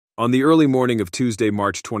On the early morning of Tuesday,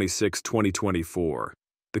 March 26, 2024,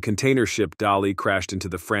 the container ship Dali crashed into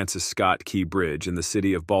the Francis Scott Key Bridge in the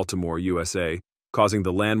city of Baltimore, USA, causing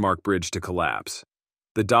the landmark bridge to collapse.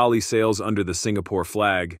 The Dali sails under the Singapore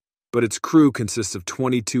flag, but its crew consists of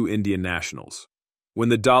 22 Indian nationals. When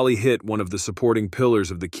the Dali hit one of the supporting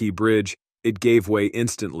pillars of the Key Bridge, it gave way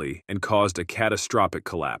instantly and caused a catastrophic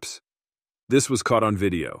collapse. This was caught on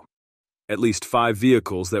video. At least 5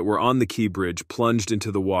 vehicles that were on the Key Bridge plunged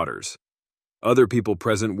into the waters. Other people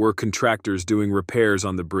present were contractors doing repairs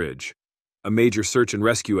on the bridge. A major search and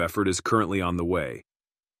rescue effort is currently on the way.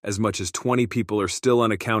 As much as 20 people are still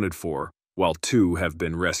unaccounted for, while 2 have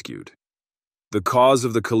been rescued. The cause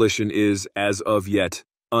of the collision is, as of yet,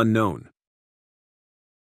 unknown.